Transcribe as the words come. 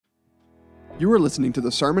You are listening to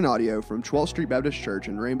the sermon audio from 12th Street Baptist Church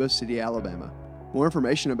in Rainbow City, Alabama. More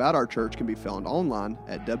information about our church can be found online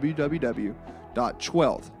at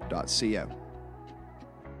www.12th.co.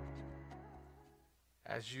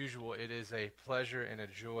 As usual, it is a pleasure and a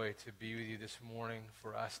joy to be with you this morning,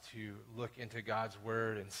 for us to look into God's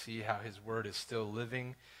Word and see how His Word is still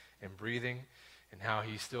living and breathing, and how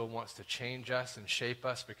He still wants to change us and shape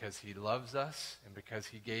us because He loves us and because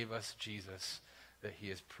He gave us Jesus, that He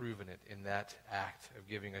has proven it in that act of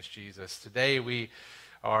giving us Jesus. Today we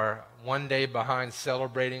are one day behind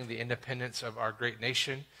celebrating the independence of our great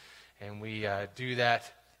nation, and we do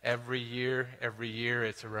that every year. Every year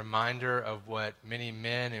it's a reminder of what many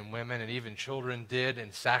men and women and even children did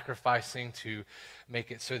in sacrificing to make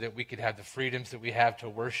it so that we could have the freedoms that we have to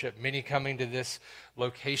worship. Many coming to this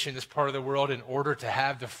location, this part of the world, in order to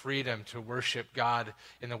have the freedom to worship God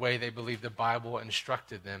in the way they believe the Bible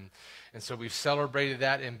instructed them. And so we've celebrated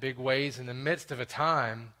that in big ways in the midst of a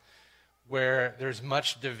time where there's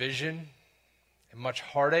much division and much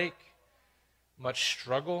heartache, much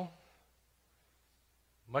struggle,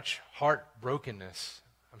 much heartbrokenness,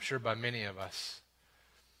 I'm sure, by many of us.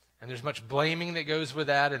 And there's much blaming that goes with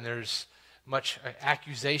that, and there's much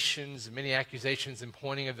accusations, many accusations and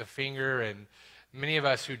pointing of the finger, and many of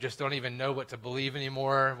us who just don't even know what to believe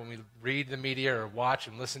anymore when we read the media or watch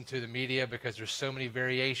and listen to the media, because there's so many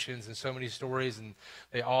variations and so many stories, and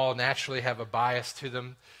they all naturally have a bias to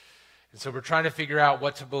them. And so we're trying to figure out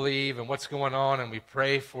what to believe and what's going on, and we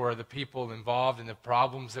pray for the people involved in the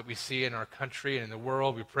problems that we see in our country and in the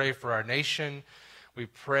world. We pray for our nation. We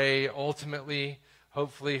pray ultimately,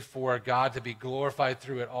 hopefully, for God to be glorified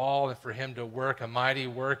through it all and for Him to work a mighty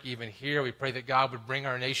work even here. We pray that God would bring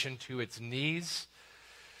our nation to its knees.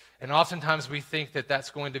 And oftentimes we think that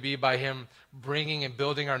that's going to be by Him bringing and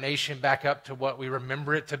building our nation back up to what we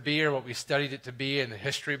remember it to be or what we studied it to be in the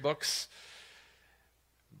history books.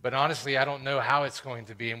 But honestly, I don't know how it's going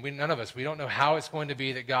to be, and none of us, we don't know how it's going to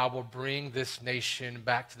be that God will bring this nation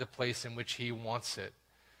back to the place in which He wants it.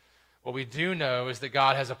 What we do know is that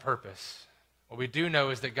God has a purpose. What we do know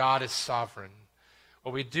is that God is sovereign.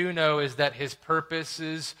 What we do know is that His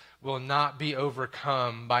purposes will not be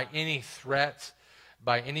overcome by any threat,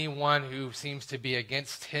 by anyone who seems to be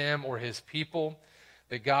against Him or His people,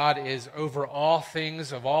 that God is over all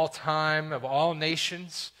things, of all time, of all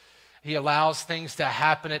nations. He allows things to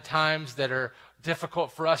happen at times that are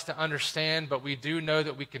difficult for us to understand, but we do know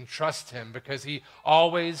that we can trust Him because He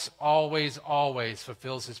always, always, always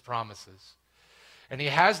fulfills His promises. And He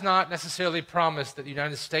has not necessarily promised that the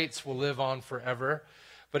United States will live on forever,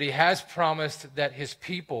 but He has promised that His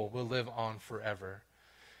people will live on forever.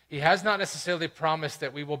 He has not necessarily promised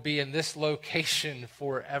that we will be in this location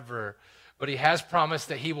forever, but He has promised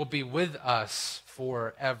that He will be with us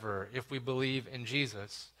forever if we believe in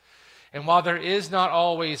Jesus. And while there is not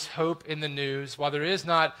always hope in the news, while there is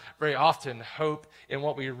not very often hope in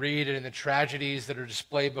what we read and in the tragedies that are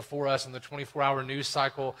displayed before us in the 24-hour news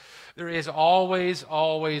cycle, there is always,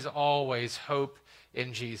 always, always hope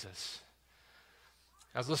in Jesus.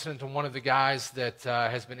 I was listening to one of the guys that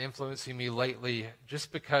has been influencing me lately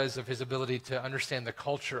just because of his ability to understand the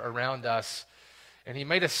culture around us. And he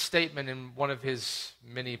made a statement in one of his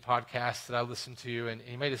many podcasts that I listened to, and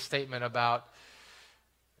he made a statement about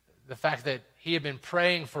the fact that he had been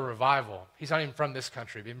praying for revival. He's not even from this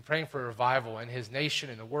country. He'd been praying for revival in his nation,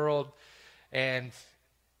 in the world. And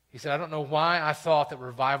he said, I don't know why I thought that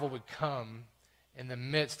revival would come in the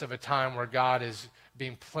midst of a time where God is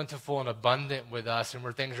being plentiful and abundant with us and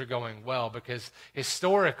where things are going well. Because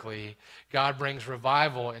historically, God brings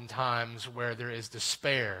revival in times where there is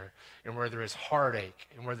despair and where there is heartache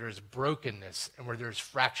and where there is brokenness and where there is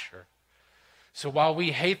fracture. So while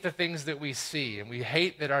we hate the things that we see, and we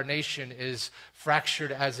hate that our nation is fractured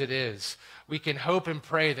as it is, we can hope and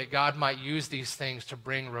pray that God might use these things to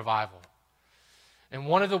bring revival. And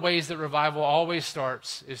one of the ways that revival always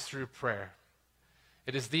starts is through prayer.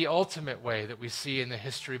 It is the ultimate way that we see in the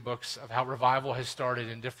history books of how revival has started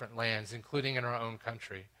in different lands, including in our own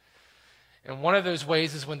country. And one of those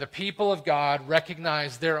ways is when the people of God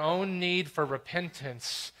recognize their own need for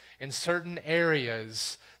repentance in certain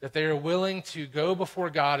areas, that they are willing to go before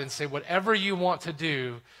God and say, whatever you want to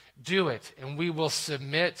do, do it, and we will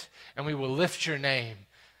submit and we will lift your name.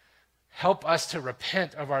 Help us to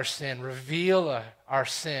repent of our sin, reveal our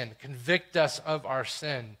sin, convict us of our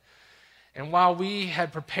sin. And while we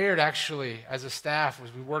had prepared, actually, as a staff,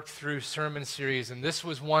 as we worked through sermon series, and this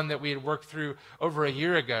was one that we had worked through over a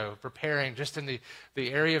year ago, preparing just in the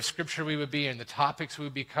area of Scripture we would be in, the topics we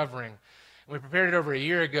would be covering. And we prepared it over a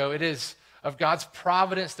year ago. It is of God's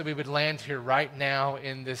providence that we would land here right now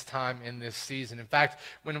in this time, in this season. In fact,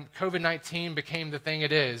 when COVID-19 became the thing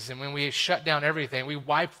it is, and when we shut down everything, we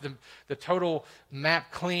wiped the total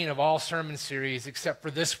map clean of all sermon series except for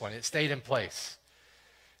this one. It stayed in place,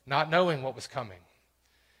 not knowing what was coming.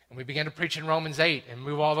 And we began to preach in Romans 8 and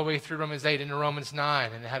move all the way through Romans 8 into Romans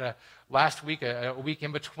 9, and had last week, a week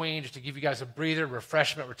in between, just to give you guys a breather,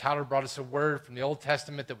 refreshment, where Tyler brought us a word from the Old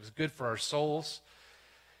Testament that was good for our souls.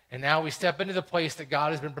 And now we step into the place that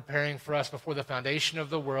God has been preparing for us before the foundation of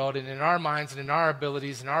the world, and in our minds and in our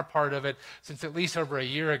abilities and our part of it since at least over a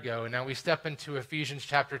year ago. And now we step into Ephesians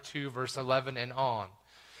chapter 2, verse 11 and on.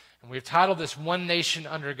 And we've titled this One Nation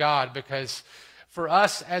Under God because for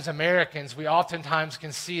us as Americans, we oftentimes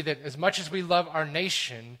can see that as much as we love our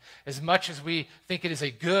nation, as much as we think it is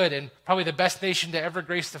a good and probably the best nation to ever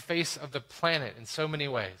grace the face of the planet in so many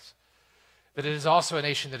ways, that it is also a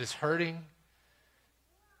nation that is hurting,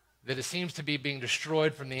 that it seems to be being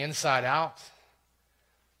destroyed from the inside out.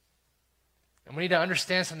 And we need to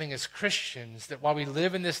understand something as Christians, that while we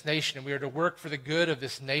live in this nation and we are to work for the good of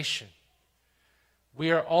this nation,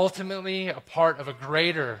 we are ultimately a part of a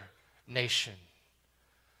greater nation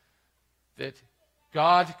that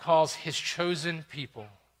God calls his chosen people,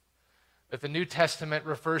 that the New Testament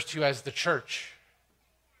refers to as the church.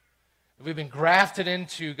 We've been grafted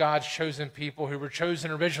into God's chosen people who were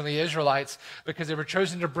chosen originally Israelites because they were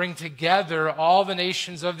chosen to bring together all the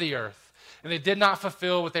nations of the earth. And they did not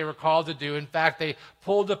fulfill what they were called to do. In fact, they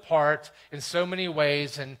pulled apart in so many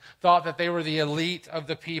ways and thought that they were the elite of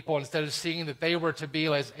the people instead of seeing that they were to be,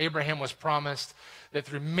 as Abraham was promised, that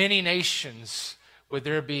through many nations would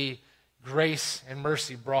there be grace and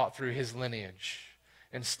mercy brought through his lineage.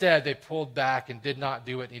 Instead, they pulled back and did not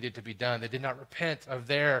do what needed to be done. They did not repent of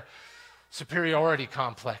their superiority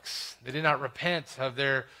complex. They did not repent of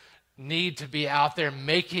their need to be out there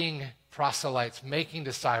making proselytes, making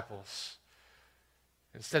disciples.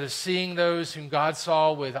 Instead of seeing those whom God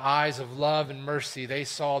saw with eyes of love and mercy, they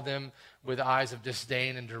saw them with eyes of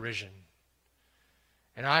disdain and derision.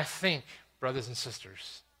 And I think, brothers and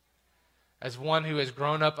sisters, as one who has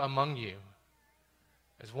grown up among you,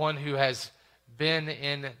 as one who has been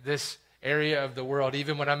in this area of the world,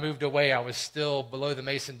 even when I moved away, I was still below the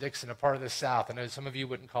Mason-Dixon, a part of the South. I know some of you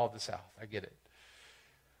wouldn't call it the South. I get it.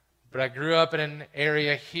 But I grew up in an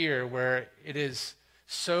area here where it is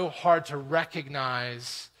so hard to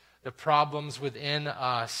recognize the problems within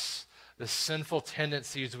us, the sinful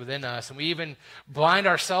tendencies within us, and we even blind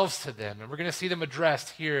ourselves to them. And we're going to see them addressed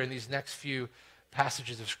here in these next few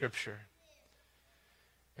passages of Scripture.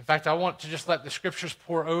 In fact, I want to just let the Scriptures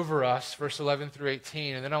pour over us, verse 11 through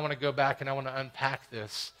 18, and then I want to go back and I want to unpack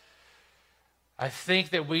this. I think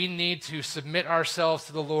that we need to submit ourselves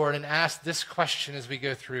to the Lord and ask this question as we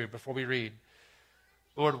go through before we read.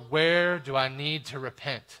 Lord, where do I need to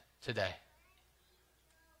repent today?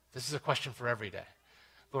 This is a question for every day.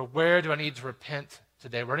 Lord, where do I need to repent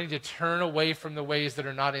today? Where do I need to turn away from the ways that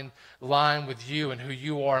are not in line with you and who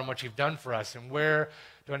you are and what you've done for us? And where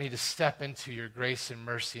do I need to step into your grace and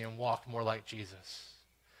mercy and walk more like Jesus?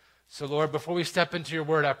 So, Lord, before we step into your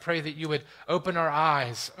word, I pray that you would open our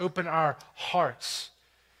eyes, open our hearts,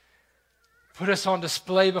 put us on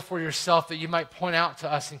display before yourself, that you might point out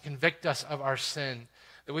to us and convict us of our sin,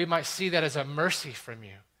 that we might see that as a mercy from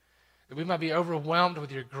you, that we might be overwhelmed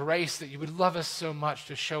with your grace, that you would love us so much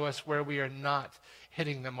to show us where we are not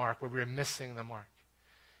hitting the mark, where we are missing the mark,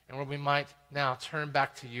 and where we might now turn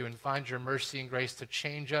back to you and find your mercy and grace to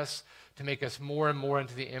change us, to make us more and more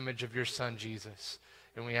into the image of your Son, Jesus.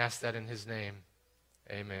 And we ask that in his name.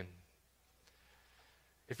 Amen.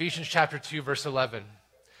 Ephesians chapter 2, verse 11.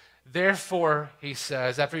 Therefore, he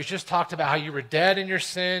says, after he's just talked about how you were dead in your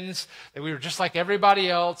sins, that we were just like everybody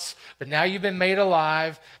else, but now you've been made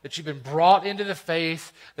alive, that you've been brought into the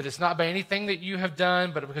faith, that it's not by anything that you have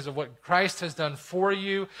done, but because of what Christ has done for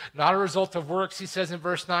you, not a result of works, he says in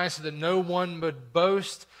verse 9, so that no one would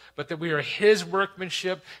boast, but that we are his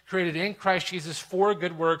workmanship, created in Christ Jesus for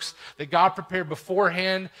good works, that God prepared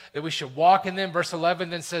beforehand, that we should walk in them. Verse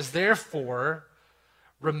 11 then says, therefore,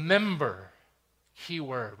 remember. Key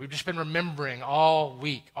word. We've just been remembering all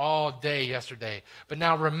week, all day yesterday. But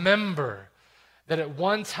now remember that at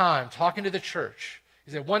one time, talking to the church,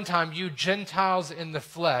 is at one time you Gentiles in the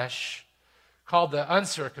flesh, called the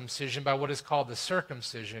uncircumcision by what is called the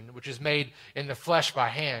circumcision, which is made in the flesh by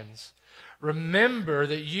hands. Remember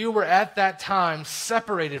that you were at that time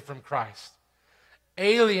separated from Christ,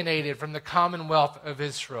 alienated from the commonwealth of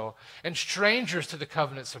Israel, and strangers to the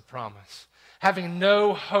covenants of promise, having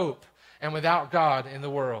no hope and without God in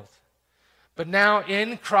the world. But now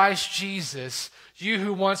in Christ Jesus, you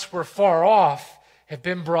who once were far off have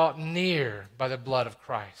been brought near by the blood of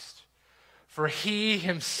Christ. For he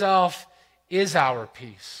himself is our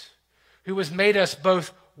peace, who has made us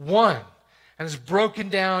both one and has broken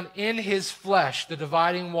down in his flesh the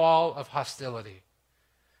dividing wall of hostility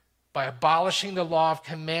by abolishing the law of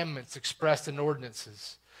commandments expressed in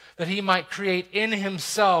ordinances, that he might create in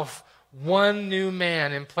himself one new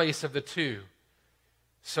man in place of the two,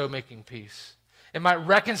 so making peace, and might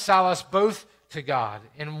reconcile us both to God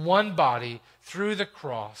in one body through the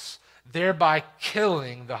cross, thereby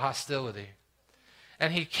killing the hostility.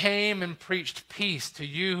 And he came and preached peace to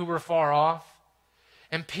you who were far off,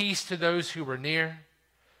 and peace to those who were near.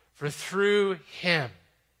 For through him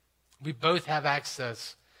we both have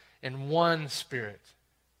access in one Spirit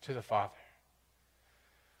to the Father.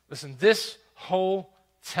 Listen, this whole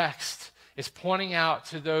text is pointing out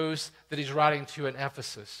to those that he's writing to in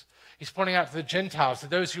Ephesus. He's pointing out to the Gentiles, to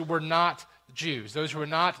those who were not Jews, those who were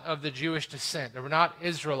not of the Jewish descent, they were not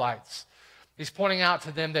Israelites. He's pointing out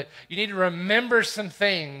to them that you need to remember some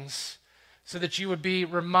things so that you would be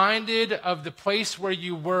reminded of the place where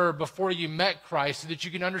you were before you met Christ, so that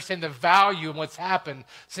you can understand the value of what's happened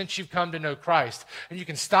since you've come to know Christ. And you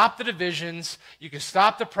can stop the divisions, you can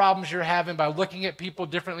stop the problems you're having by looking at people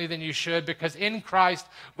differently than you should, because in Christ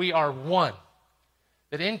we are one.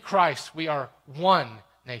 That in Christ we are one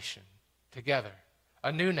nation together,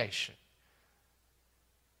 a new nation.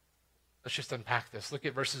 Let's just unpack this. Look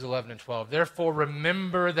at verses 11 and 12. Therefore,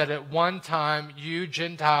 remember that at one time you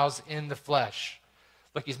Gentiles in the flesh.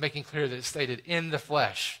 Look, he's making clear that it's stated in the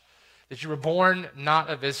flesh. That you were born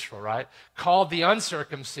not of Israel, right? Called the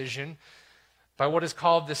uncircumcision by what is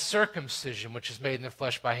called the circumcision, which is made in the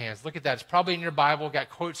flesh by hands. Look at that. It's probably in your Bible,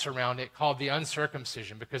 got quotes around it, called the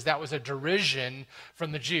uncircumcision, because that was a derision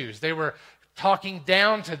from the Jews. They were talking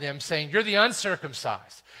down to them, saying, you're the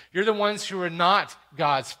uncircumcised. You're the ones who are not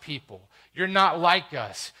God's people. You're not like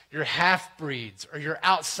us. You're half-breeds, or you're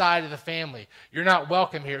outside of the family. You're not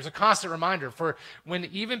welcome here. It's a constant reminder for when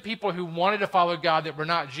even people who wanted to follow God that were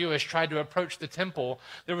not Jewish tried to approach the temple,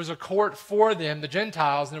 there was a court for them, the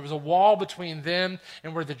Gentiles, and there was a wall between them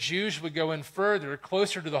and where the Jews would go in further,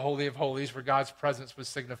 closer to the Holy of Holies, where God's presence was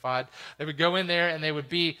signified. They would go in there and they would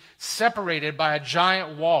be separated by a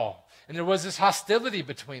giant wall. And there was this hostility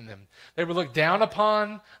between them. They were looked down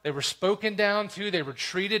upon, they were spoken down to, they were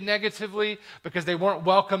treated negatively because they weren't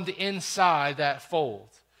welcomed inside that fold.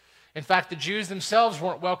 In fact, the Jews themselves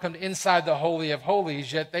weren't welcomed inside the Holy of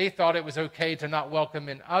Holies, yet they thought it was okay to not welcome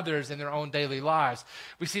in others in their own daily lives.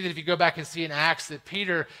 We see that if you go back and see in Acts that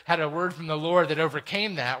Peter had a word from the Lord that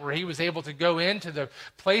overcame that, where he was able to go into the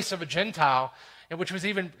place of a Gentile, and which was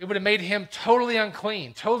even, it would have made him totally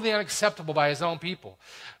unclean, totally unacceptable by his own people.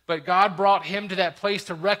 But God brought him to that place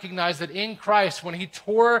to recognize that in Christ, when he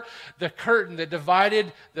tore the curtain that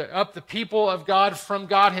divided up the people of God from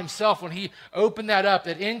God himself, when he opened that up,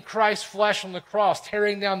 that in Christ's flesh on the cross,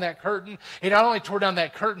 tearing down that curtain, he not only tore down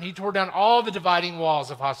that curtain, he tore down all the dividing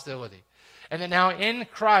walls of hostility. And that now in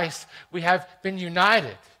Christ, we have been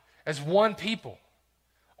united as one people.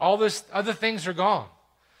 All those other things are gone.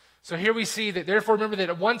 So here we see that, therefore remember that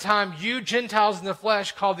at one time you Gentiles in the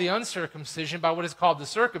flesh called the uncircumcision by what is called the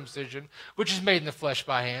circumcision, which is made in the flesh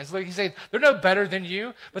by hands. Like he said, they're no better than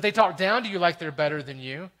you, but they talk down to you like they're better than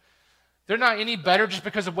you. They're not any better just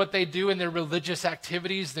because of what they do in their religious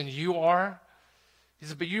activities than you are. He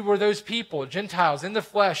said, but you were those people, Gentiles in the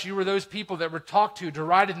flesh, you were those people that were talked to,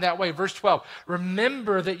 derided in that way. Verse 12,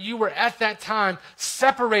 remember that you were at that time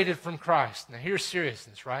separated from Christ. Now here's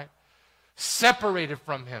seriousness, right? Separated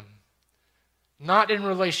from him, not in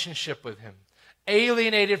relationship with him,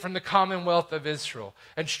 alienated from the commonwealth of Israel,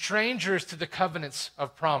 and strangers to the covenants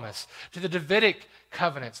of promise, to the Davidic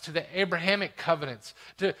covenants, to the Abrahamic covenants,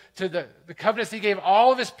 to the covenants he gave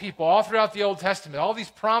all of his people all throughout the Old Testament, all these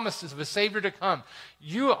promises of a Savior to come.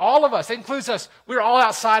 You, all of us, that includes us, we're all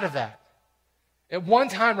outside of that. At one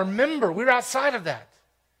time, remember, we're outside of that.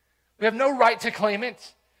 We have no right to claim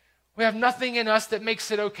it. We have nothing in us that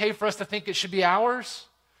makes it okay for us to think it should be ours.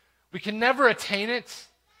 We can never attain it.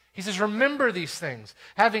 He says, remember these things,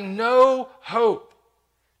 having no hope.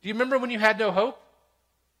 Do you remember when you had no hope?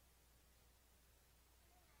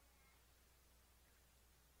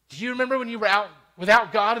 Do you remember when you were out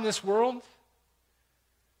without God in this world?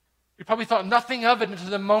 You probably thought nothing of it until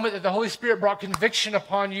the moment that the Holy Spirit brought conviction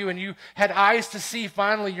upon you and you had eyes to see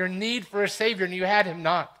finally your need for a Savior and you had him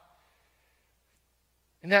not.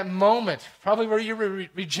 In that moment, probably where you were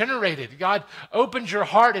regenerated, God opened your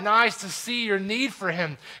heart and eyes to see your need for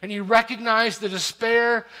him, and you recognized the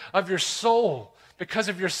despair of your soul because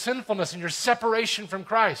of your sinfulness and your separation from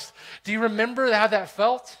Christ. Do you remember how that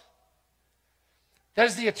felt? That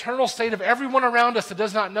is the eternal state of everyone around us that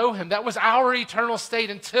does not know him. That was our eternal state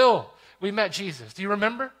until we met Jesus. Do you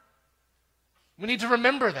remember? We need to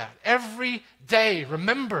remember that. Every day,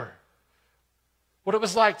 remember what it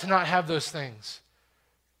was like to not have those things.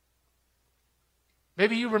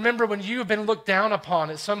 Maybe you remember when you have been looked down upon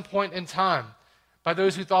at some point in time by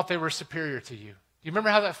those who thought they were superior to you. Do you remember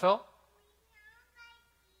how that felt?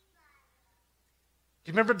 Do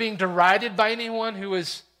you remember being derided by anyone who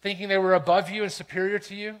was thinking they were above you and superior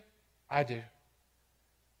to you? I do. Do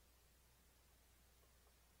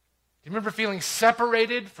you remember feeling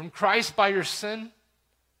separated from Christ by your sin? Do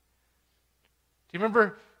you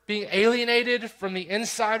remember being alienated from the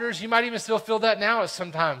insiders? You might even still feel that now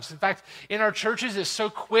sometimes. In fact, in our churches, it's so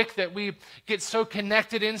quick that we get so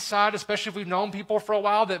connected inside, especially if we've known people for a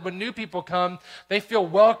while, that when new people come, they feel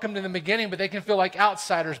welcomed in the beginning, but they can feel like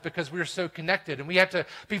outsiders because we're so connected. And we have to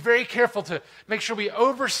be very careful to make sure we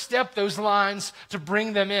overstep those lines to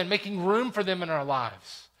bring them in, making room for them in our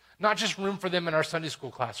lives, not just room for them in our Sunday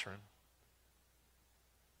school classroom.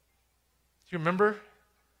 Do you remember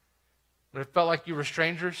when it felt like you were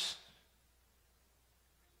strangers?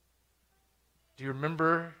 Do you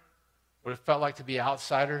remember what it felt like to be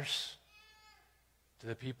outsiders to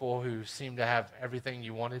the people who seemed to have everything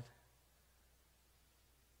you wanted?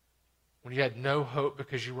 When you had no hope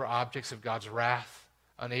because you were objects of God's wrath,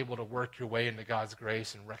 unable to work your way into God's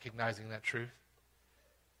grace and recognizing that truth?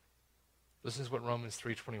 Listen to what Romans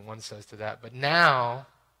 3:21 says to that. But now,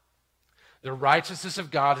 the righteousness of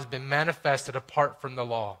God has been manifested apart from the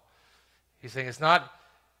law. He's saying it's not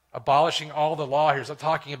abolishing all the law here. He's not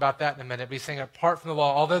talking about that in a minute. But he's saying apart from the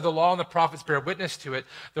law, although the law and the prophets bear witness to it,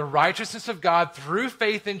 the righteousness of God through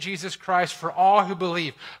faith in Jesus Christ for all who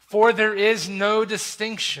believe. For there is no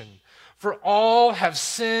distinction. For all have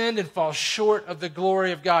sinned and fall short of the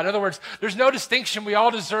glory of God. In other words, there's no distinction. We all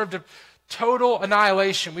deserve total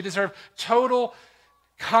annihilation. We deserve total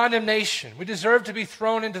condemnation. We deserve to be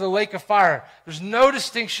thrown into the lake of fire. There's no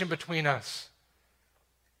distinction between us.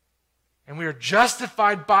 And we are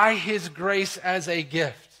justified by his grace as a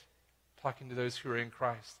gift, talking to those who are in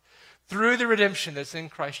Christ, through the redemption that's in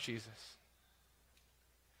Christ Jesus.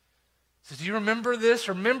 So do you remember this?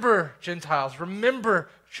 Remember, Gentiles. Remember,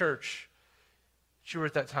 church, that you were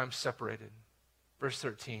at that time separated. Verse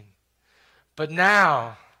 13. But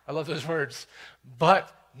now, I love those words,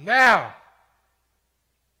 but now.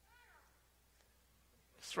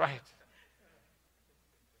 That's right.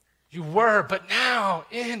 You were, but now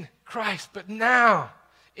in Christ, but now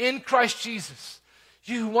in Christ Jesus,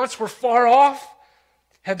 you who once were far off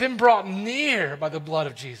have been brought near by the blood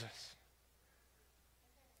of Jesus.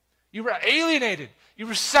 You were alienated. You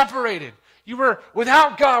were separated. You were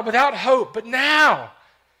without God, without hope, but now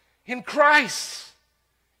in Christ,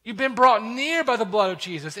 you've been brought near by the blood of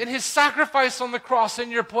Jesus. In his sacrifice on the cross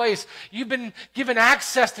in your place, you've been given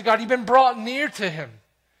access to God. You've been brought near to him.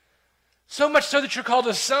 So much so that you're called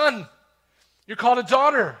a son. You're called a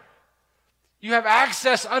daughter. You have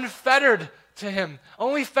access unfettered to him,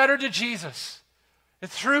 only fettered to Jesus. And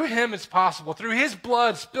through him it's possible. Through his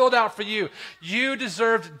blood spilled out for you. You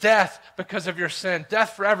deserved death because of your sin,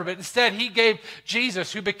 death forever. But instead, he gave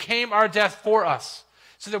Jesus, who became our death for us,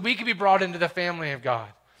 so that we could be brought into the family of God.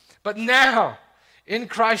 But now, in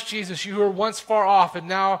Christ Jesus, you who were once far off and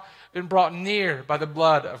now been brought near by the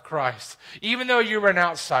blood of Christ. Even though you were an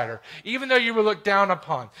outsider, even though you were looked down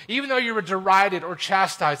upon, even though you were derided or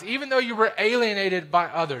chastised, even though you were alienated by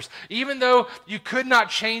others, even though you could not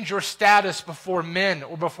change your status before men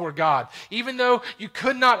or before God, even though you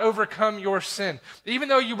could not overcome your sin, even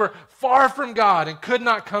though you were far from God and could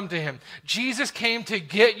not come to him, Jesus came to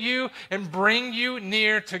get you and bring you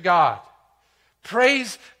near to God.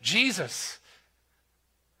 Praise Jesus.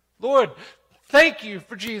 Lord, thank you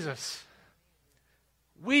for Jesus.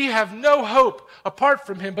 We have no hope apart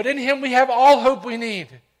from him, but in him we have all hope we need.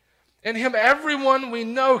 In him, everyone we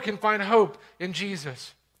know can find hope in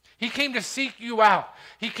Jesus. He came to seek you out.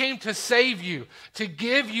 He came to save you, to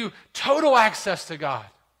give you total access to God,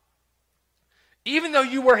 even though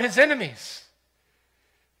you were his enemies.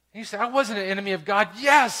 And you say, I wasn't an enemy of God.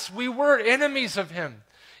 Yes, we were enemies of him.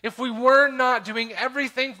 If we were not doing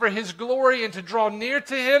everything for his glory and to draw near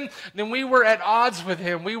to him, then we were at odds with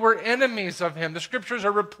him. We were enemies of him. The scriptures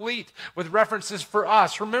are replete with references for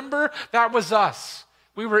us. Remember, that was us.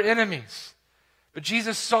 We were enemies. But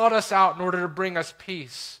Jesus sought us out in order to bring us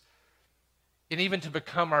peace and even to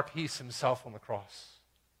become our peace himself on the cross.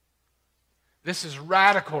 This is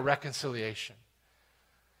radical reconciliation.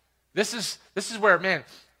 This is where, man,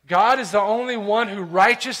 God is the only one who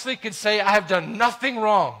righteously can say, I have done nothing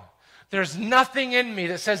wrong. There's nothing in me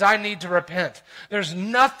that says I need to repent. There's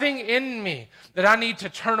nothing in me that I need to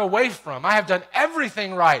turn away from. I have done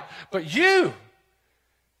everything right. But you,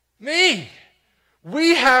 me,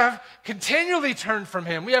 we have continually turned from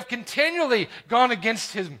him. We have continually gone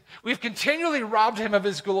against him. We've continually robbed him of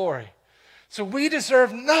his glory. So we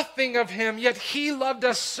deserve nothing of him, yet he loved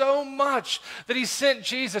us so much that he sent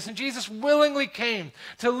Jesus. And Jesus willingly came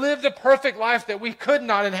to live the perfect life that we could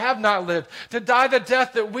not and have not lived, to die the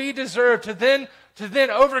death that we deserve, to then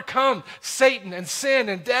overcome Satan and sin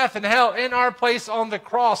and death and hell in our place on the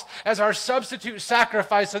cross as our substitute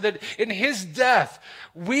sacrifice, so that in his death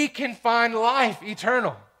we can find life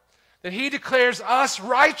eternal. That he declares us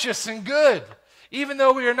righteous and good, even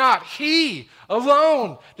though we are not. He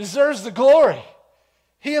alone deserves the glory.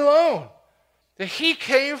 He alone. That he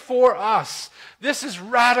came for us. This is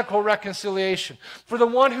radical reconciliation. For the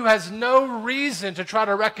one who has no reason to try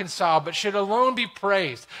to reconcile, but should alone be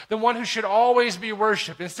praised. The one who should always be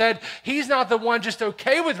worshiped. Instead, he's not the one just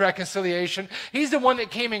okay with reconciliation. He's the one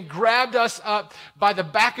that came and grabbed us up by the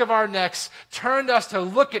back of our necks, turned us to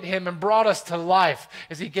look at him, and brought us to life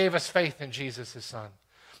as he gave us faith in Jesus, his son.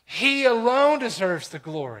 He alone deserves the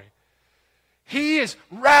glory. He is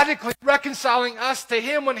radically reconciling us to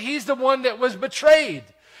him when he's the one that was betrayed.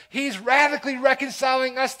 He's radically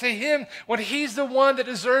reconciling us to him when he's the one that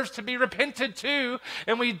deserves to be repented to.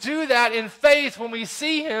 And we do that in faith when we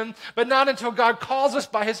see him, but not until God calls us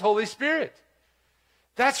by his Holy Spirit.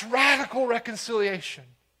 That's radical reconciliation.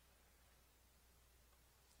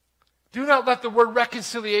 Do not let the word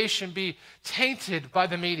reconciliation be tainted by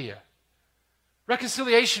the media.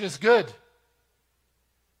 Reconciliation is good.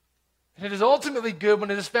 And it is ultimately good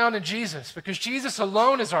when it is found in Jesus, because Jesus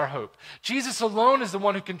alone is our hope. Jesus alone is the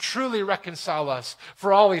one who can truly reconcile us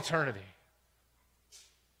for all eternity.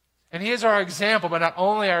 And he is our example, but not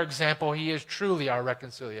only our example, he is truly our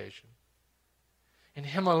reconciliation. In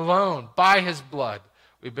him alone, by his blood,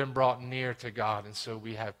 we've been brought near to God, and so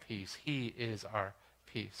we have peace. He is our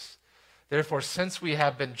peace. Therefore, since we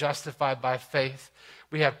have been justified by faith,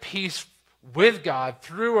 we have peace with God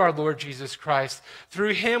through our Lord Jesus Christ.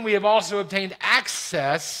 Through him we have also obtained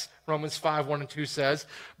access, Romans 5, 1 and 2 says,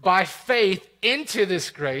 by faith into this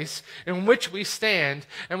grace in which we stand,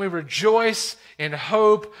 and we rejoice in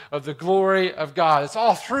hope of the glory of God. It's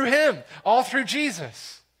all through him, all through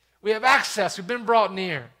Jesus. We have access, we've been brought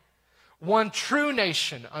near. One true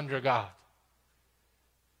nation under God.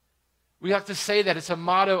 We have to say that. It's a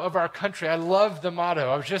motto of our country. I love the motto.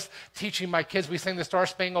 I was just teaching my kids. We sang the Star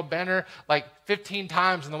Spangled Banner like 15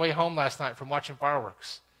 times on the way home last night from watching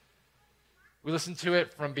fireworks. We listened to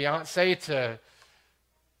it from Beyonce to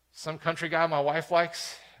some country guy my wife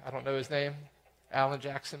likes. I don't know his name. Alan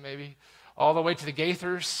Jackson, maybe. All the way to the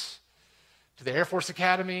Gaithers, to the Air Force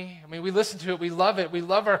Academy. I mean, we listen to it. We love it. We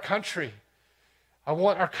love our country. I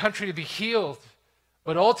want our country to be healed.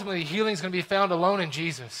 But ultimately, healing is going to be found alone in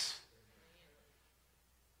Jesus.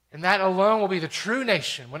 And that alone will be the true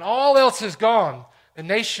nation. When all else is gone, the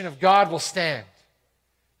nation of God will stand.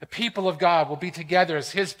 The people of God will be together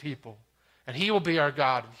as his people. And he will be our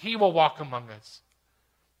God. And he will walk among us.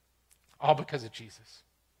 All because of Jesus.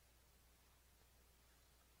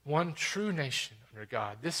 One true nation under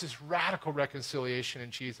God. This is radical reconciliation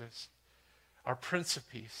in Jesus. Our Prince of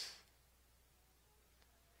Peace.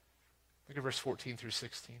 Look at verse 14 through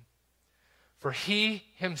 16. For he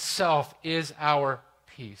himself is our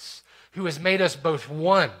peace, who has made us both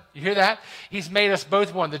one. You hear that? He's made us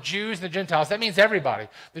both one, the Jews and the Gentiles. That means everybody.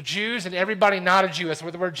 The Jews and everybody not a Jew. That's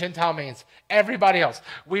what the word Gentile means. Everybody else.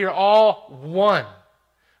 We are all one.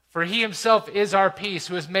 For he himself is our peace,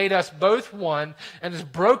 who has made us both one and has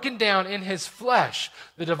broken down in his flesh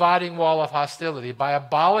the dividing wall of hostility by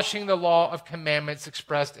abolishing the law of commandments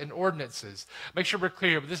expressed in ordinances. Make sure we're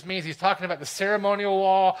clear. But this means he's talking about the ceremonial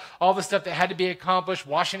law, all the stuff that had to be accomplished,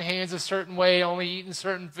 washing hands a certain way, only eating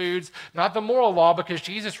certain foods, not the moral law, because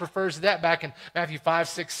Jesus refers to that back in Matthew 5,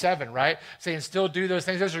 6, 7, right? Saying still do those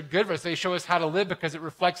things. Those are good for us. They show us how to live because it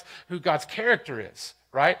reflects who God's character is.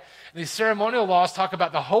 Right? And these ceremonial laws talk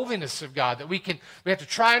about the holiness of God, that we have to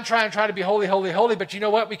try to be holy, holy, holy, but you know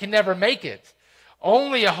what? We can never make it.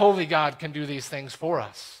 Only a holy God can do these things for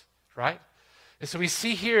us, right? And so we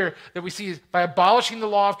see here that we see by abolishing the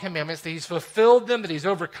law of commandments that he's fulfilled them, that he's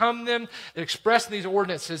overcome them, that expressed in these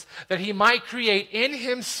ordinances, that he might create in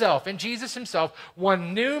himself, in Jesus himself,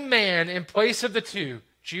 one new man in place of the two,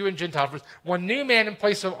 Jew and Gentile, one new man in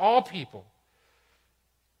place of all people,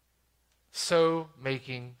 so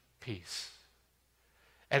making peace,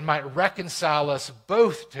 and might reconcile us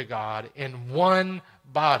both to God in one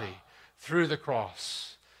body through the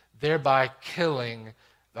cross, thereby killing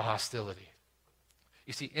the hostility.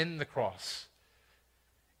 You see, in the cross,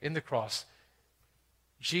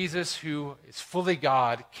 Jesus, who is fully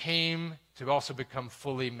God, came to also become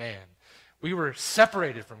fully man. We were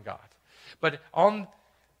separated from God. But on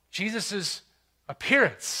Jesus'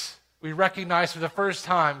 appearance, we recognize for the first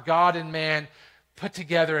time God and man put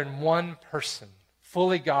together in one person,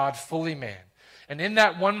 fully God, fully man. And in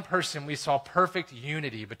that one person, we saw perfect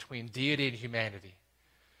unity between deity and humanity.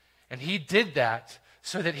 And he did that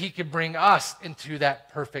so that he could bring us into that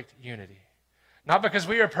perfect unity. Not because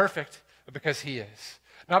we are perfect, but because he is.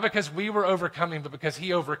 Not because we were overcoming, but because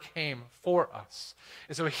he overcame for us.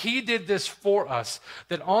 And so he did this for us,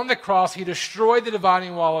 that on the cross, he destroyed the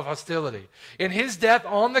dividing wall of hostility. In his death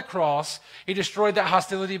on the cross, he destroyed that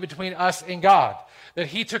hostility between us and God. That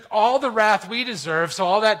he took all the wrath we deserve, so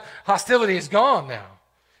all that hostility is gone now.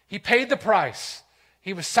 He paid the price.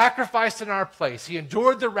 He was sacrificed in our place. He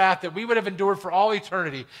endured the wrath that we would have endured for all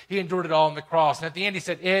eternity. He endured it all on the cross. And at the end, he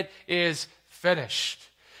said, "It is finished."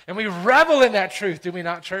 And we revel in that truth, do we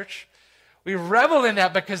not, church? We revel in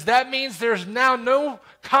that because that means there's now no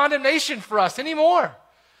condemnation for us anymore.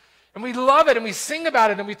 And we love it, and we sing about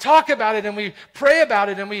it, and we talk about it, and we pray about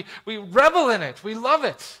it, and we revel in it. We love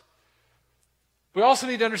it. We also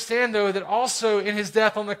need to understand, though, that also in his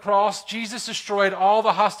death on the cross, Jesus destroyed all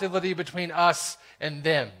the hostility between us and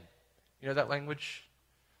them. You know that language?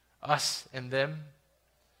 Us and them.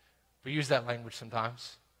 We use that language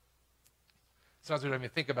sometimes. Sometimes we don't even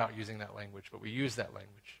think about using that language, but we use that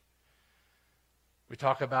language. We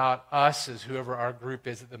talk about us as whoever our group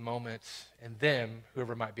is at the moment, and them,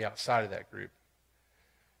 whoever might be outside of that group.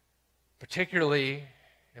 Particularly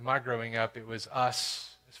in my growing up, it was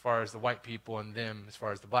us as far as the white people and them as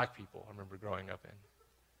far as the black people I remember growing up in.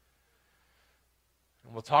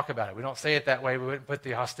 And we'll talk about it. We don't say it that way. We wouldn't put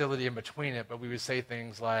the hostility in between it, but we would say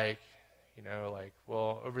things like,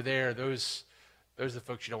 well, over there, those are the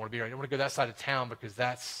folks you don't want to be around. You don't want to go that side of town because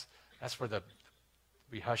that's where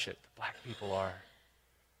we hush it, the black people are.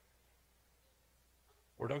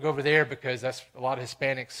 Or don't go over there because that's a lot of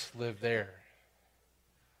Hispanics live there.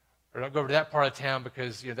 Or don't go over to that part of town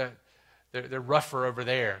because they're rougher over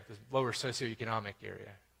there, the lower socioeconomic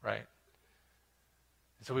area, right?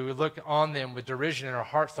 And so we would look on them with derision in our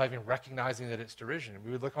hearts, not even recognizing that it's derision.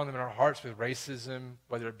 We would look on them in our hearts with racism,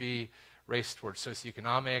 whether it be race towards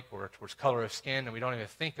socioeconomic or towards color of skin, and we don't even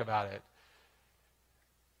think about it.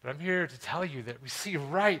 But I'm here to tell you that we see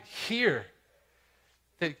right here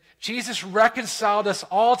that Jesus reconciled us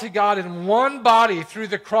all to God in one body through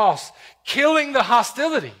the cross, killing the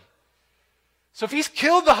hostility. So if he's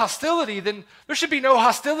killed the hostility, then there should be no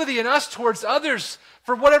hostility in us towards others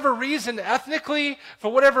for whatever reason, ethnically,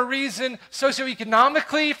 for whatever reason,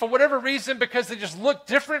 socioeconomically, for whatever reason, because they just look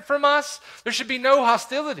different from us. There should be no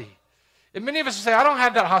hostility. And many of us will say, I don't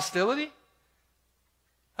have that hostility.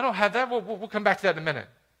 I don't have that. We'll come back to that in a minute.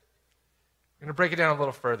 I'm going to break it down a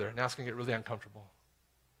little further. Now it's going to get really uncomfortable.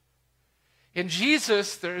 In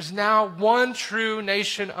Jesus, there is now one true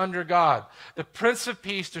nation under God, the Prince of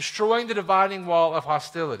Peace, destroying the dividing wall of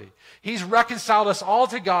hostility. He's reconciled us all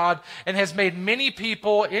to God and has made many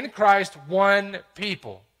people in Christ one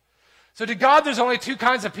people. So to God, there's only two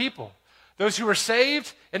kinds of people, those who are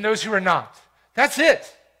saved and those who are not. That's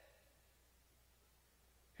it.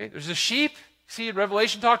 Okay, there's the sheep, see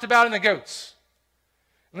Revelation talked about, and the goats.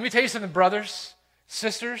 Let me tell you something, brothers,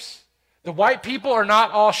 sisters. The white people are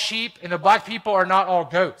not all sheep, and the black people are not all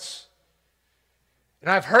goats.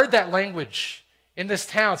 And I've heard that language in this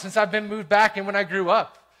town since I've been moved back and when I grew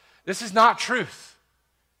up. This is not truth.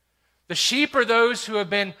 The sheep are those who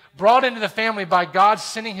have been brought into the family by God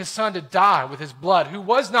sending his son to die with his blood, who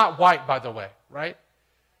was not white, by the way, right?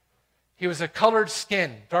 He was a colored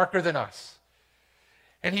skin, darker than us.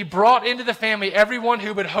 And he brought into the family everyone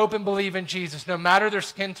who would hope and believe in Jesus, no matter their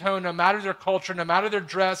skin tone, no matter their culture, no matter their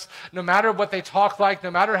dress, no matter what they talk like,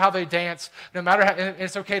 no matter how they dance, no matter how, and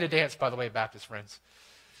it's okay to dance, by the way, Baptist friends.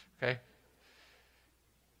 Okay?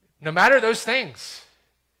 No matter those things,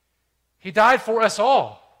 he died for us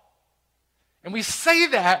all. And we say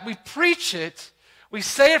that, we preach it, we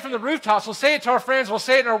say it from the rooftops, we'll say it to our friends, we'll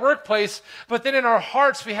say it in our workplace, but then in our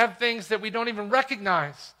hearts we have things that we don't even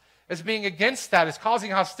recognize as being against that, as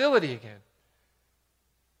causing hostility again.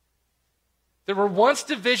 There were once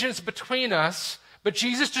divisions between us, but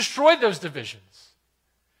Jesus destroyed those divisions.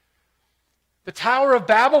 The Tower of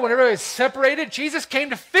Babel, when everybody was separated, Jesus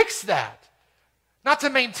came to fix that, not to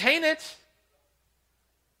maintain it.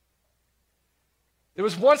 There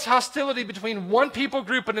was once hostility between one people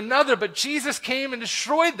group and another, but Jesus came and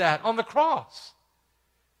destroyed that on the cross.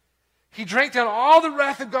 He drank down all the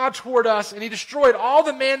wrath of God toward us, and he destroyed all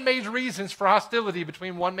the man-made reasons for hostility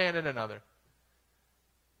between one man and another.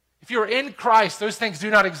 If you are in Christ, those things do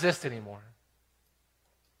not exist anymore.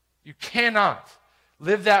 You cannot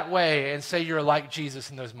live that way and say you're like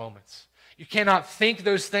Jesus in those moments. You cannot think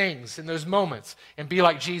those things in those moments and be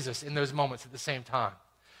like Jesus in those moments at the same time.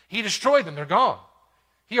 He destroyed them. They're gone.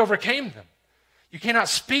 He overcame them. You cannot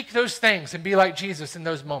speak those things and be like Jesus in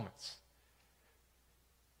those moments.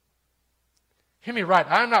 Hear me right.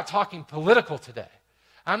 I'm not talking political today.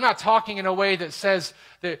 I'm not talking in a way that says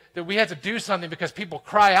that we have to do something because people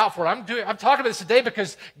cry out for it. I'm talking about this today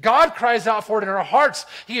because God cries out for it in our hearts.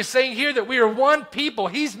 He is saying here that we are one people.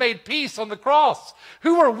 He's made peace on the cross.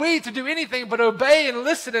 Who are we to do anything but obey and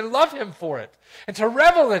listen and love him for it and to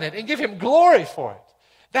revel in it and give him glory for it?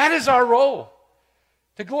 That is our role,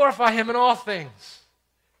 to glorify him in all things.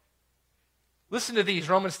 Listen to these,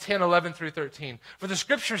 Romans 10, 11 through 13. For the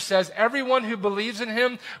scripture says, everyone who believes in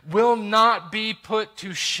him will not be put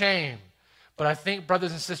to shame. But I think,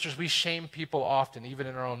 brothers and sisters, we shame people often, even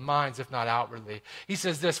in our own minds, if not outwardly. He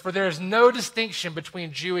says this, for there is no distinction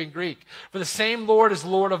between Jew and Greek. For the same Lord is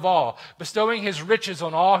Lord of all, bestowing his riches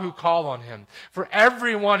on all who call on him. For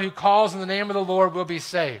everyone who calls on the name of the Lord will be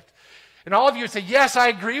saved. And all of you would say, yes, I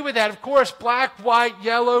agree with that. Of course, black, white,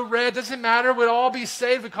 yellow, red, doesn't matter. We'd all be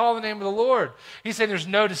saved. We call the name of the Lord. He's saying there's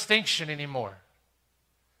no distinction anymore.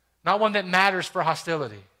 Not one that matters for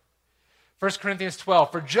hostility. 1 Corinthians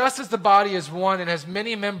 12, for just as the body is one and has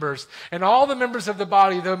many members, and all the members of the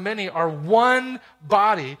body, though many, are one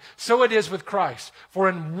body, so it is with Christ. For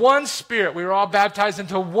in one Spirit we were all baptized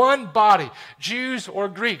into one body, Jews or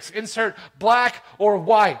Greeks. Insert black or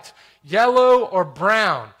white, yellow or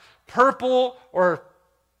brown, purple, or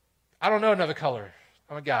I don't know another color.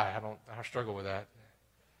 I'm a guy. I struggle with that.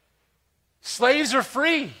 Slaves are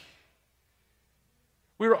free.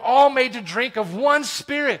 We were all made to drink of one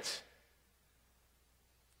Spirit.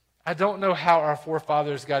 I don't know how our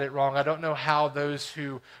forefathers got it wrong. I don't know how those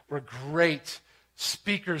who were great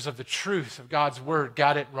speakers of the truth of God's word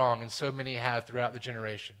got it wrong, and so many have throughout the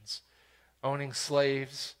generations. Owning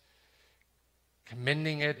slaves,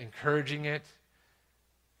 commending it, encouraging it.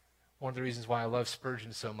 One of the reasons why I love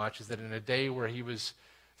Spurgeon so much is that in a day where he was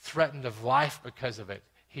threatened of life because of it,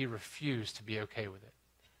 he refused to be okay with it.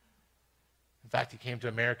 In fact, he came to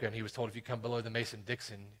America and he was told, if you come below the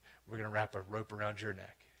Mason-Dixon, we're going to wrap a rope around your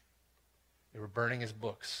neck. They were burning his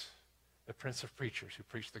books, the Prince of Preachers who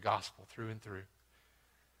preached the gospel through and through.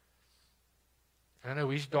 I know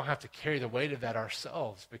we don't have to carry the weight of that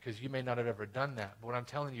ourselves because you may not have ever done that. But what I'm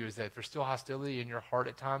telling you is that if there's still hostility in your heart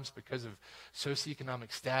at times because of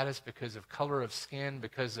socioeconomic status, because of color of skin,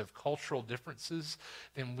 because of cultural differences,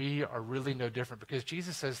 then we are really no different. Because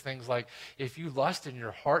Jesus says things like, if you lust in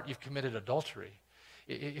your heart, you've committed adultery.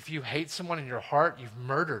 If you hate someone in your heart, you've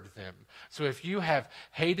murdered them. So if you have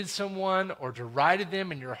hated someone or derided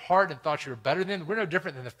them in your heart and thought you were better than them, we're no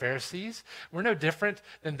different than the Pharisees. We're no different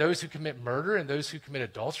than those who commit murder and those who commit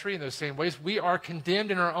adultery in those same ways. We are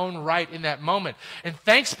condemned in our own right in that moment. And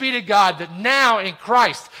thanks be to God that now in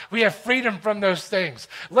Christ we have freedom from those things.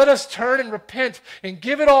 Let us turn and repent and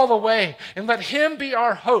give it all away and let him be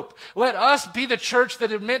our hope. Let us be the church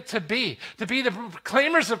that it's meant to be the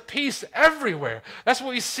proclaimers of peace everywhere. That's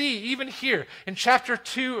what we see even here in chapter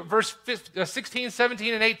 2, verse 16,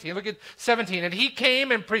 17, and 18. Look at 17. And he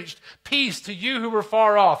came and preached peace to you who were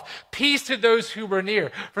far off, peace to those who were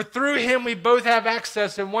near. For through him we both have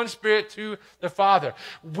access in one Spirit to the Father.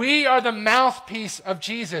 We are the mouthpiece of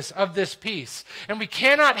Jesus, of this peace. And we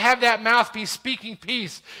cannot have that mouthpiece speaking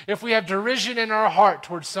peace if we have derision in our heart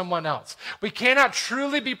towards someone else. We cannot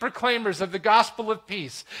truly be proclaimers of the gospel of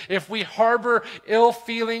peace if we harbor ill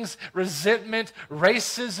feelings, resentment,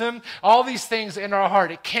 racism, all these things in our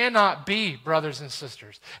heart. It cannot be, brothers and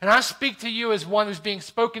sisters. And I speak to you as one who's being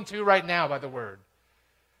spoken to right now by the word.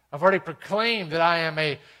 I've already proclaimed that I am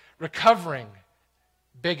a recovering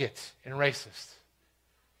bigot and racist.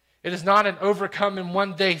 It is not an overcome in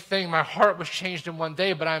one day thing. My heart was changed in one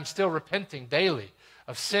day, but I am still repenting daily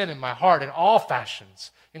of sin in my heart in all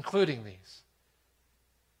fashions, including these.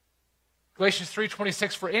 Galatians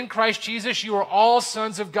 3:26, for in Christ Jesus you are all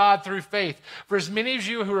sons of God through faith. For as many of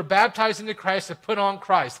you who are baptized into Christ have put on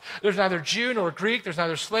Christ. There's neither Jew nor Greek, there's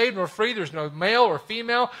neither slave nor free, there's no male or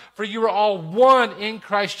female, for you are all one in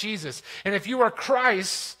Christ Jesus. And if you are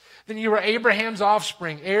Christ, then you are Abraham's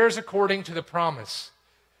offspring, heirs according to the promise.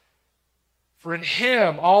 For in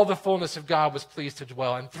him all the fullness of God was pleased to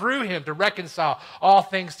dwell, and through him to reconcile all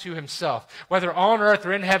things to himself, whether on earth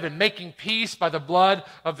or in heaven, making peace by the blood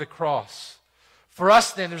of the cross. For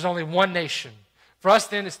us then, there's only one nation. For us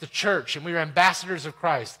then, it's the church, and we are ambassadors of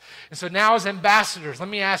Christ. And so now as ambassadors, let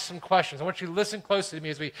me ask some questions. I want you to listen closely to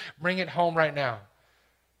me as we bring it home right now.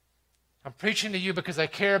 I'm preaching to you because I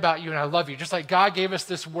care about you and I love you. Just like God gave us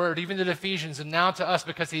this word, even to the Ephesians, and now to us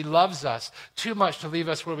because he loves us too much to leave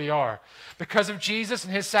us where we are. Because of Jesus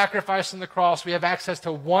and his sacrifice on the cross, we have access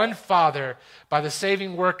to one Father by the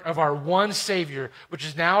saving work of our one Savior, which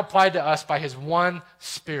is now applied to us by his one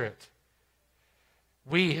Spirit.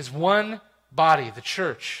 We, his one body, the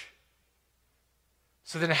church.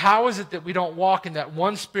 So then how is it that we don't walk in that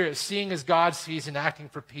one Spirit, seeing as God sees and acting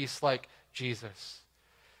for peace like Jesus?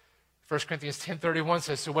 1 Corinthians 10:31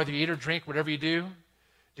 says, so whether you eat or drink, whatever you do,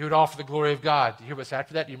 do it all for the glory of God. Do you hear what's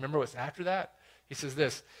after that? Do you remember what's after that? He says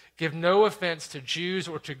this, give no offense to Jews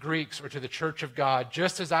or to Greeks or to the church of God,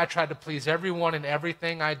 just as I try to please everyone in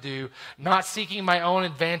everything I do, not seeking my own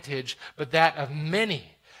advantage, but that of many,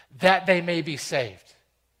 that they may be saved.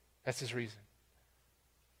 That's his reason.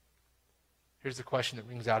 Here's the question that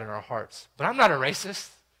rings out in our hearts. But I'm not a racist.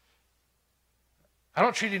 I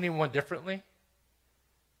don't treat anyone differently.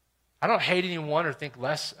 I don't hate anyone or think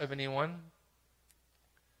less of anyone.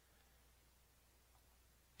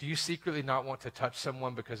 Do you secretly not want to touch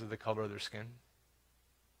someone because of the color of their skin?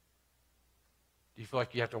 Do you feel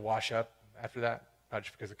like you have to wash up after that, not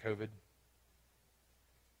just because of COVID?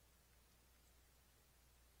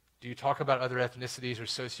 Do you talk about other ethnicities or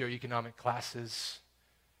socioeconomic classes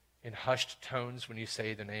in hushed tones when you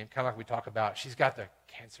say the name? Kind of like we talk about, she's got the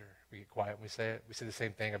cancer. We get quiet when we say it. We say the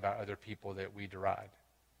same thing about other people that we deride.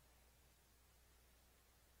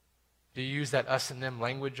 Do you use that us and them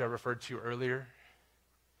language I referred to earlier?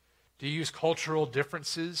 Do you use cultural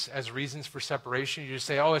differences as reasons for separation? You just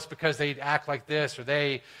say, oh, it's because they act like this, or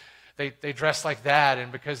they dress like that,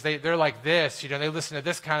 and because they're like this, they listen to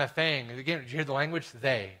this kind of thing. And again, did you hear the language?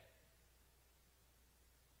 They.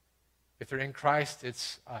 If they're in Christ,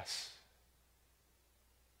 it's us.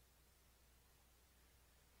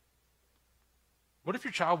 What if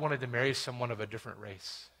your child wanted to marry someone of a different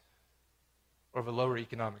race or of a lower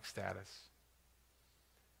economic status?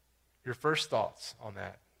 Your first thoughts on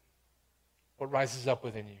that. What rises up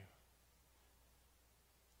within you?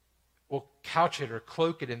 We'll couch it or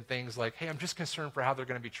cloak it in things like, hey, I'm just concerned for how they're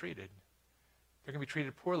going to be treated. They're going to be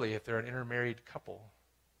treated poorly if they're an intermarried couple.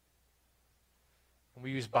 And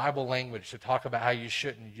we use Bible language to talk about how you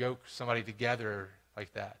shouldn't yoke somebody together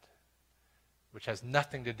like that, which has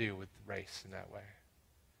nothing to do with race in that way.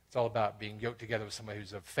 It's all about being yoked together with somebody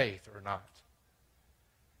who's of faith or not.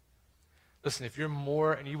 Listen, if you're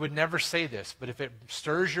more, and you would never say this, but if it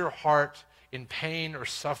stirs your heart in pain or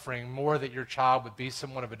suffering more that your child would be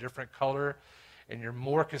someone of a different color, and you're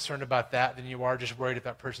more concerned about that than you are just worried if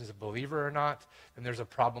that person's a believer or not, then there's a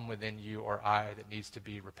problem within you or I that needs to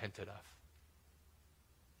be repented of.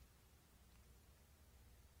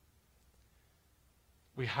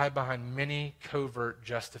 We hide behind many covert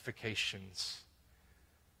justifications.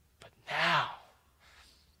 But now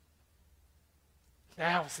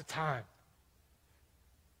is the time.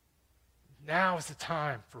 Now is the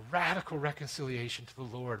time for radical reconciliation to the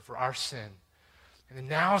Lord for our sin. And then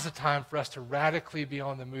now is the time for us to radically be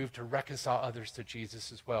on the move to reconcile others to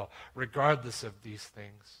Jesus as well, regardless of these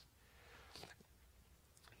things.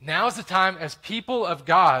 Now is the time as people of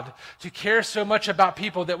God to care so much about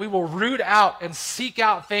people that we will root out and seek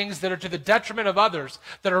out things that are to the detriment of others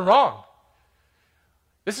that are wrong.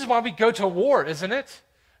 This is why we go to war, isn't it?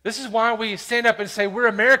 This is why we stand up and say we're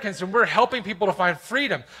Americans and we're helping people to find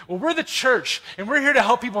freedom. Well, we're the church and we're here to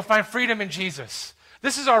help people find freedom in Jesus.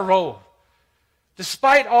 This is our role.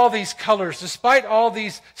 Despite all these colors, despite all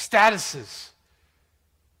these statuses,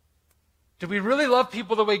 do we really love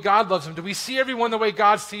people the way God loves them? Do we see everyone the way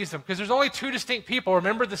God sees them? Because there's only two distinct people.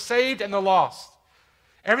 Remember, the saved and the lost.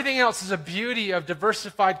 Everything else is a beauty of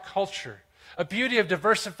diversified culture, a beauty of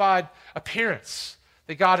diversified appearance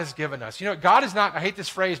that God has given us. God is not, I hate this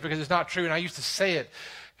phrase because it's not true, and I used to say it,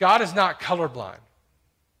 God is not colorblind.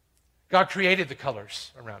 God created the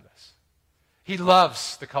colors around us. He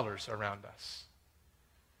loves the colors around us.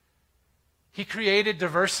 He created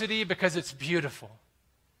diversity because it's beautiful.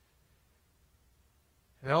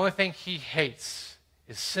 And the only thing he hates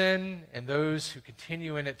is sin and those who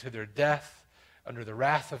continue in it to their death under the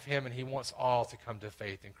wrath of him, and he wants all to come to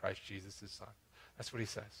faith in Christ Jesus, his Son. That's what he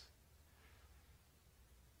says.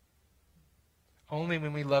 Only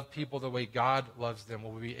when we love people the way God loves them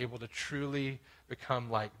will we be able to truly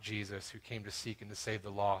become like Jesus, who came to seek and to save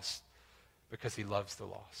the lost because he loves the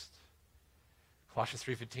lost. Colossians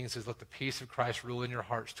 3:15 says, let the peace of Christ rule in your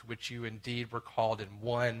hearts, to which you indeed were called in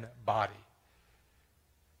one body.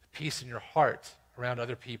 The peace in your heart around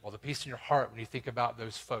other people, the peace in your heart when you think about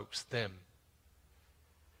those folks, them.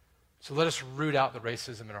 So let us root out the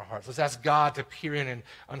racism in our hearts. Let's ask God to peer in and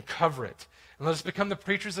uncover it. And let us become the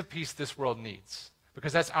preachers of peace this world needs.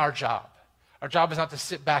 because that's our job. Our job is not to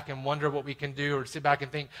sit back and wonder what we can do or sit back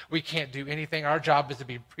and think we can't do anything. Our job is to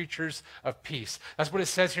be preachers of peace. That's what it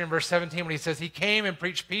says here in verse 17 when he says he came and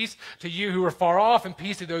preached peace to you who were far off and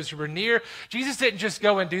peace to those who were near. Jesus didn't just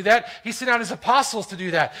go and do that. He sent out his apostles to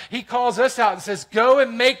do that. He calls us out and says, go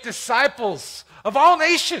and make disciples of all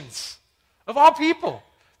nations, of all people.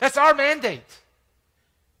 That's our mandate.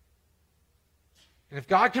 And if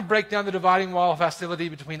God can break down the dividing wall of hostility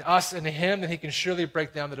between us and him, then he can surely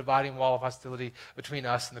break down the dividing wall of hostility between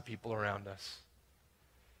us and the people around us.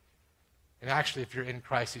 And actually, if you're in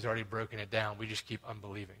Christ, he's already broken it down. We just keep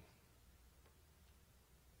unbelieving.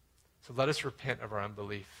 So let us repent of our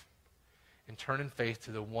unbelief and turn in faith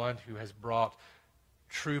to the one who has brought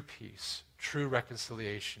true peace, true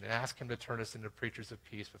reconciliation, and ask him to turn us into preachers of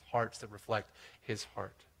peace with hearts that reflect his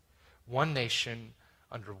heart. One nation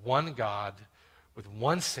under one God, with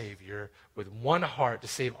one Savior, with one heart, to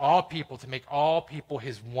save all people, to make all people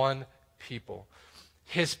his one people,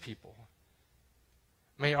 his people.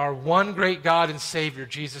 May our one great God and Savior,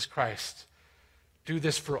 Jesus Christ, do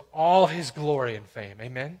this for all his glory and fame.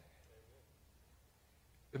 Amen?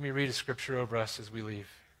 Let me read a scripture over us as we leave,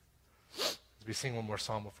 as we sing one more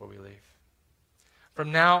song before we leave.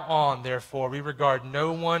 From now on, therefore, we regard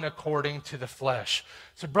no one according to the flesh.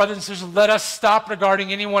 So, brothers and sisters, let us stop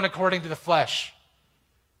regarding anyone according to the flesh.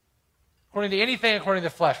 According to anything according to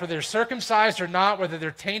the flesh, whether they're circumcised or not, whether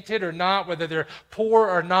they're tainted or not, whether they're poor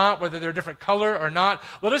or not, whether they're a different color or not.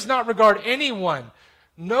 Let us not regard anyone,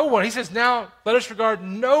 no one. He says now, let us regard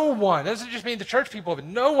no one. That doesn't just mean the church people, but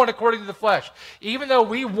no one according to the flesh. Even though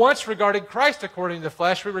we once regarded Christ according to the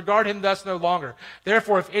flesh, we regard him thus no longer.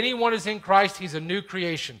 Therefore, if anyone is in Christ, he's a new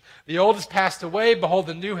creation. The old has passed away, behold,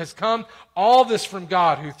 the new has come. All this from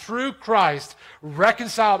God, who through Christ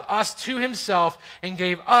reconciled us to himself and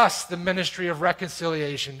gave us the ministry of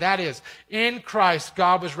reconciliation. That is, in Christ,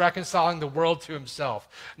 God was reconciling the world to himself,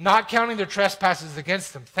 not counting their trespasses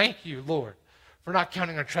against them. Thank you, Lord, for not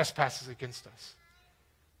counting our trespasses against us.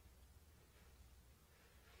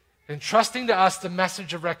 Entrusting to us the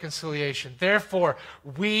message of reconciliation. Therefore,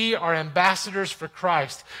 we are ambassadors for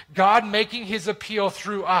Christ, God making his appeal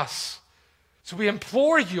through us. So we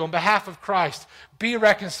implore you on behalf of Christ, be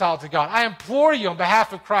reconciled to God. I implore you on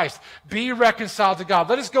behalf of Christ, be reconciled to God.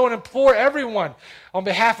 Let us go and implore everyone on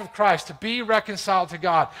behalf of Christ to be reconciled to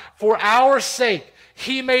God. For our sake,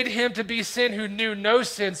 he made him to be sin who knew no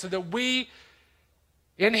sin, so that we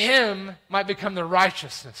in him might become the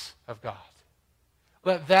righteousness of God.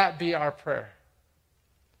 Let that be our prayer.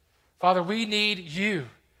 Father, we need you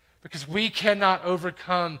because we cannot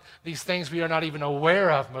overcome these things we are not even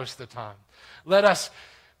aware of most of the time. Let us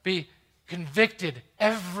be convicted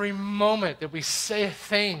every moment that we say a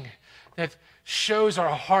thing that shows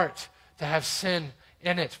our heart to have sin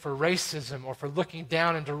in it for racism or for looking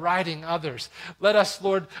down and deriding others. Let us,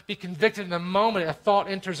 Lord, be convicted in the moment a thought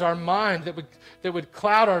enters our mind that would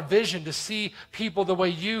cloud our vision to see people the way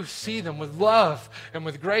you see them, with love and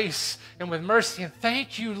with grace and with mercy. And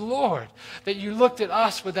thank you, Lord, that you looked at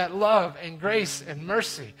us with that love and grace and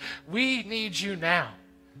mercy. We need you now.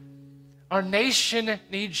 Our nation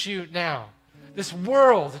needs you now. This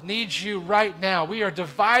world needs you right now. We are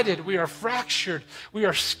divided. We are fractured. We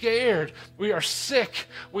are scared. We are sick.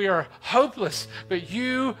 We are hopeless. But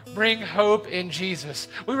you bring hope in Jesus.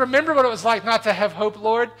 We remember what it was like not to have hope,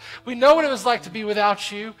 Lord. We know what it was like to be without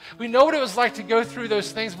you. We know what it was like to go through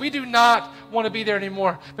those things. We do not want to be there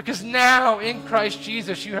anymore because now in Christ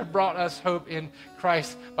Jesus, you have brought us hope in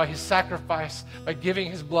Christ by his sacrifice, by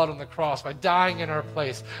giving his blood on the cross, by dying in our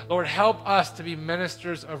place. Lord, help us to be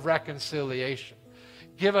ministers of reconciliation.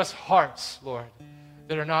 Give us hearts, Lord,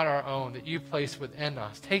 that are not our own, that you place within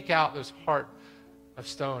us. Take out those heart of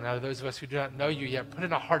stone out of those of us who do not know you yet. Put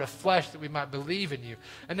in a heart of flesh that we might believe in you.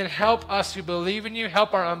 And then help us who believe in you,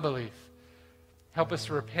 help our unbelief. Help us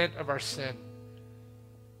to repent of our sin.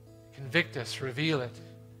 Convict us, reveal it.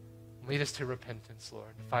 Lead us to repentance,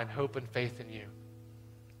 Lord, and find hope and faith in you.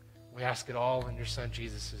 We ask it all in your Son,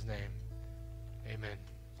 Jesus' name. Amen.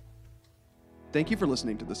 Thank you for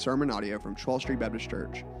listening to the sermon audio from 12th Street Baptist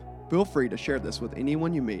Church. Feel free to share this with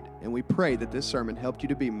anyone you meet, and we pray that this sermon helped you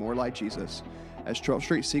to be more like Jesus, as 12th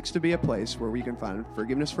Street seeks to be a place where we can find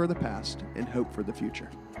forgiveness for the past and hope for the future.